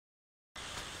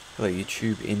Hello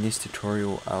YouTube, in this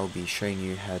tutorial I'll be showing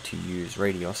you how to use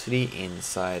Radiosity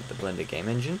inside the Blender game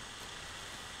engine.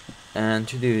 And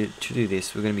to do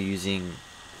this we're going to be using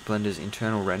Blender's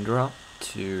internal renderer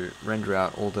to render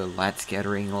out all the light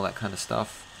scattering and all that kind of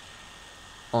stuff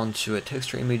onto a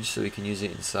texture image so we can use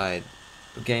it inside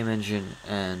the game engine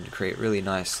and create really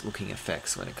nice looking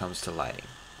effects when it comes to lighting.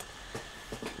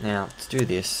 Now to do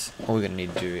this, all we're going to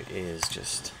need to do is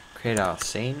just create our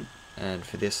scene, and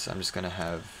for this I'm just going to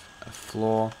have a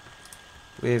floor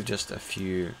with just a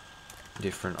few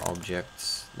different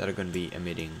objects that are going to be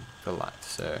emitting the light.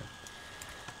 So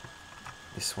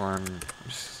this one,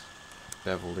 just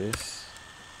bevel this,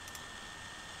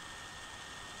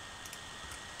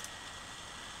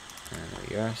 and there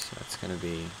we go. So that's going to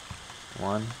be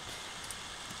one,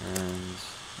 and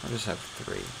I'll just have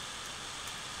three.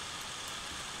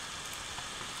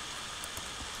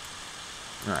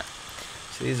 Alright,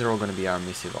 so these are all going to be our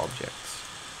emissive objects.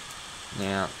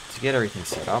 Now, to get everything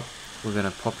set up, we're going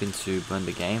to pop into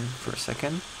Blender Game for a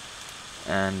second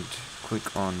and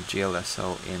click on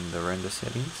GLSL in the render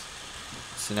settings.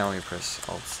 So now when we press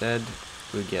Alt Z,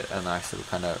 we get a nice little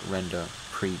kind of render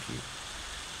preview.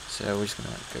 So we're just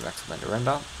going to go back to Blender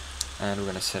Render and we're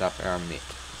going to set up our emit.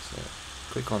 So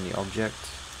click on the object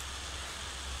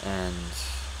and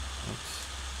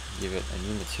give it a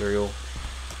new material.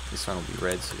 This one will be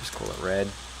red, so just call it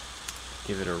red.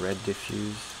 Give it a red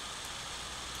diffuse.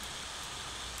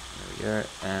 There we go,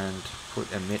 and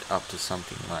put emit up to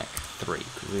something like 3,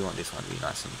 because we want this one to be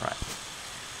nice and bright.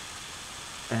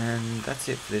 And that's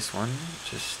it for this one.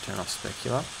 Just turn off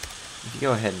specular. If you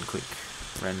go ahead and click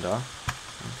render,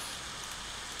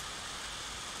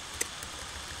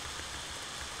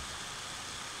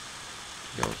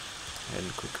 you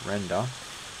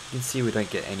can see we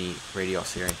don't get any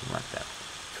radiosity or anything like that.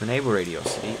 To enable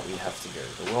radiosity, we have to go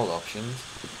to the world options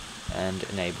and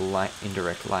enable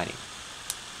indirect lighting.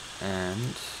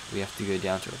 And we have to go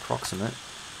down to approximate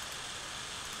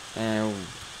and we'll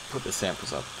put the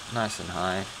samples up nice and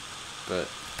high, but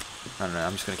I don't know,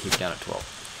 I'm just going to keep it down at 12.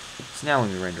 So now when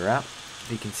we render out,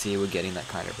 you can see we're getting that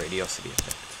kind of radiosity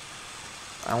effect.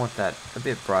 I want that a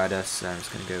bit brighter, so I'm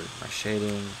just going to go with my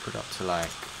shading, put it up to like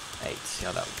 8, see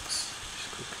how that looks. Just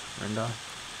click render.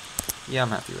 Yeah, I'm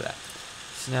happy with that.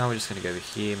 So now we're just going to go over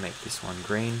here, make this one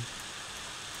green.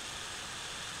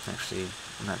 Actually,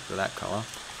 I'm happy with that color.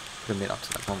 Put emit up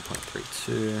to like 1.32.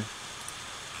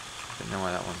 Don't know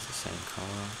why that one's the same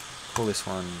color. Call this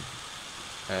one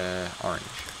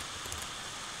orange.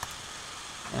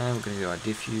 And we're going to do our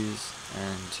diffuse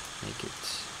and make it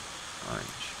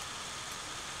orange.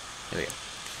 There we go.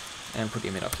 And put the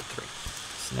emit up to 3.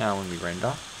 So now when we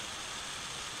render,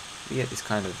 we get this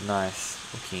kind of nice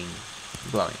looking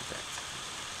glowing effect.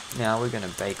 Now we're going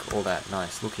to bake all that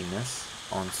nice lookingness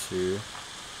onto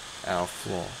our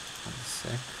floor. One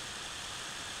sec.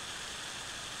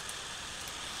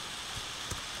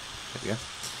 There we go.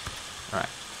 Alright,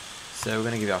 so we're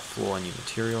going to give our floor a new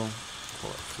material,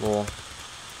 call it floor,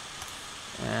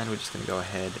 and we're just going to go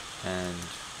ahead and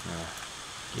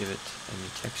give it a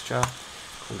new texture,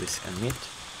 call this emit,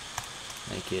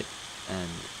 make it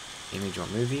an image or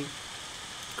movie,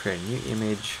 create a new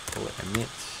image, call it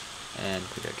emit, and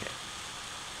click OK.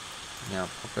 Now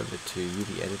pop over to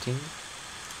UV editing.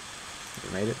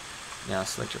 We made it. Now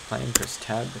select your plane, press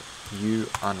tab, U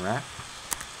unwrap,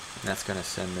 and that's going to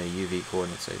send the UV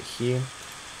coordinates over here.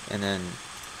 And then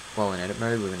while in edit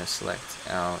mode, we're going to select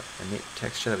our emit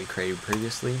texture that we created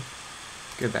previously,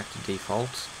 go back to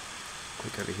default,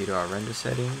 click over here to our render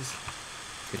settings,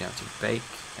 go down to bake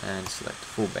and select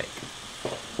full bake.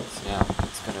 So now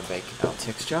it's going to bake our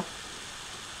texture.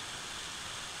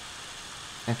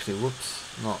 Actually, whoops,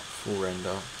 not full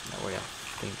render, that way I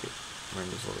think it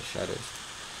renders all the shadows.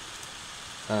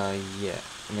 Yeah,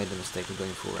 I made the mistake of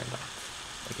going full render.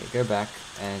 Okay, go back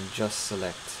and just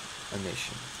select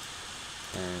emission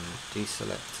and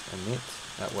deselect emit,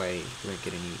 that way you won't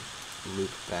get any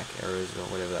loop back errors or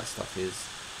whatever that stuff is.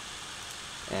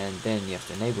 And then you have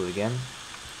to enable it again,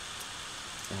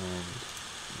 and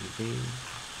UV,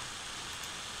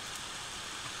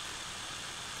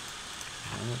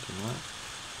 didn't work.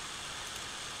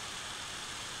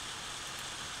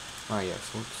 Oh yes,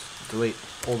 whoops. Delete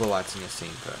all the lights in your scene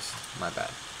first, my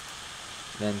bad.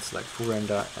 Then select full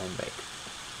render and bake.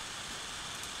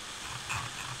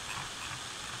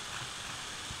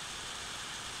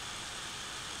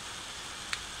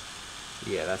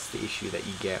 Yeah, that's the issue that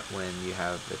you get when you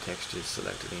have the textures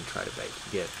selected and you try to bake.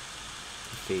 You get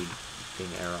a feed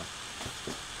thing error.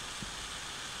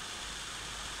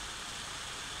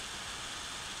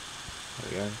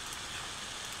 There we go.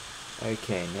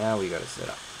 Okay, now we got to set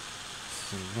up.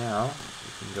 So now we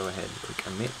can go ahead and click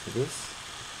emit for this,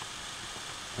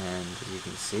 and as you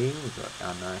can see, we've got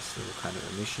our nice little kind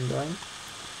of emission going.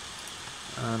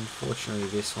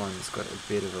 Unfortunately, this one's got a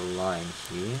bit of a line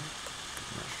here.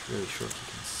 I'm not really sure if you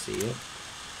can see it.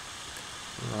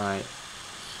 Right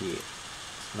here.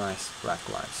 It's a nice black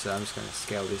line. So I'm just going to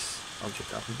scale this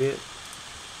object up a bit,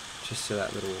 just so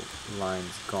that little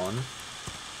line's gone.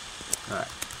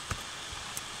 Alright.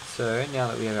 So now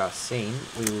that we have our scene,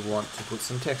 we will want to put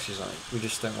some textures on it. We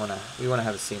just don't want to. We want to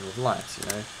have a scene with lights,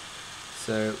 you know.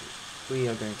 So we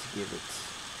are going to give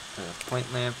it a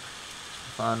point lamp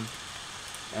for fun,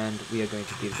 and we are going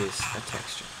to give this a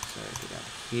texture. So go down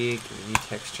here, give it a new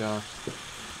texture.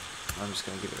 I'm just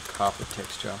going to give it a carpet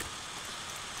texture,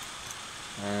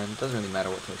 and it doesn't really matter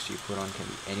what texture you put on, it can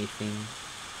be anything.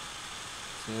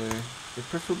 So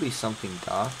preferably something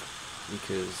dark,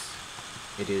 because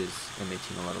it is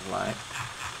emitting a lot of light.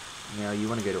 Now you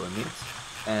want to go to emit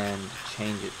and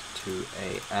change it to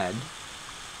a add,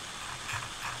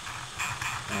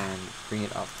 and bring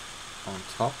it up on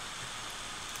top.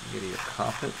 Go to your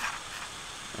carpet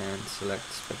and select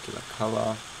specular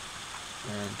color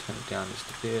and turn it down just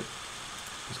a bit.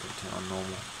 I'm just going to turn on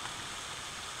normal.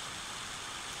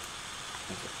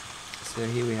 Okay. So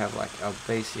here we have like our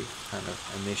basic kind of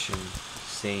emission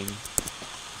scene.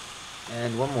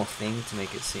 And one more thing to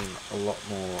make it seem a lot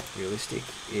more realistic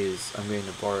is I'm going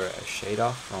to borrow a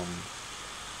shader from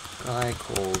a guy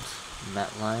called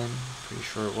Matt Lyon, pretty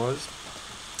sure it was.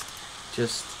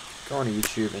 Just go on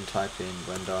YouTube and type in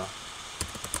Blender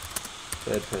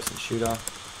third person shooter.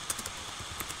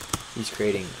 He's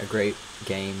creating a great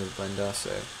game with Blender,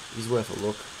 so he's worth a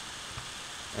look.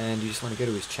 And you just want to go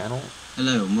to his channel.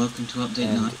 Hello and welcome to Update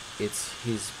and 9. It's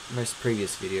his most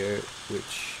previous video,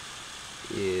 which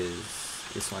is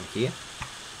this one here,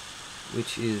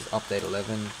 which is Update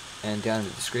 11, and down in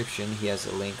the description he has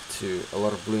a link to a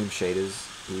lot of bloom shaders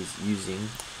he's using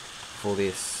for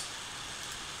this,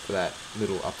 for that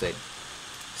little update.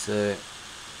 So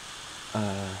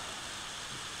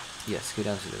yes, go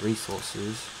down to the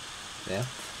resources there,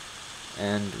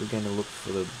 and we're going to look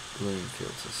for the bloom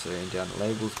filter. So down the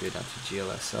labels, go down to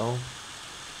GLSL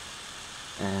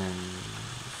and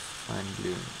find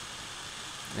bloom.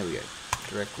 There we go,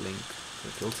 direct link for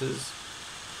filters,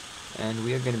 and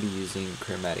we are going to be using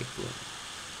chromatic bloom.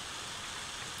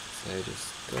 So just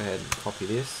go ahead and copy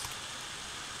this,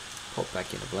 pop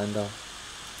back into Blender,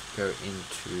 go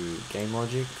into game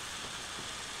logic.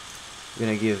 We're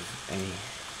going to give a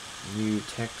new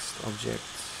text object,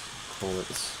 call it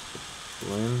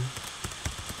bloom,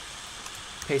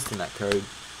 paste in that code,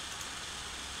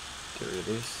 get rid of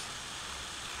this,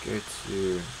 go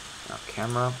to our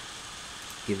camera,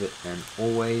 give it an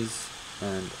always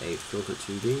and a filter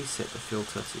 2D, set the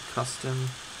filter to custom,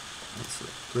 and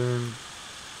select bloom,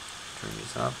 turn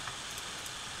this up.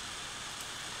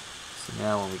 So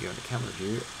now when we go into camera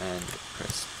view and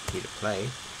press P to play,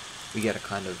 we get a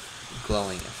kind of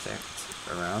glowing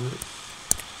effect around it.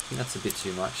 I think that's a bit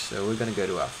too much, so we're going to go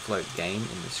to our float gain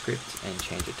in the script and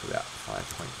change it to about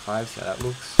 5.5, see how that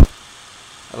looks.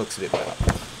 That looks a bit better.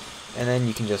 And then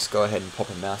you can just go ahead and pop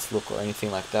a mouse look or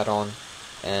anything like that on,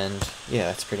 and yeah,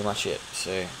 that's pretty much it.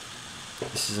 So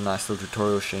this is a nice little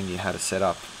tutorial showing you how to set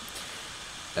up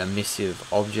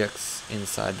emissive objects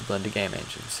inside the Blender game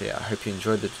engine. So yeah, I hope you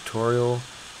enjoyed the tutorial.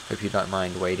 Hope you don't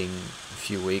mind waiting a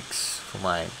few weeks for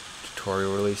my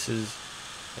tutorial releases.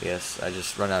 I guess I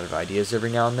just run out of ideas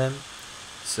every now and then,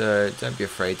 so don't be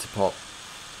afraid to pop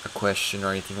a question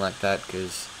or anything like that,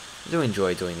 because I do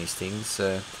enjoy doing these things.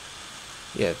 So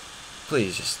yeah,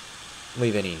 please just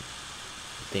leave any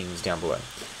things down below.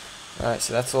 Alright,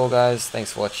 so that's all guys,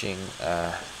 thanks for watching.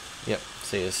 Yep,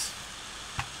 see yous.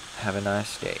 Have a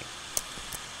nice day.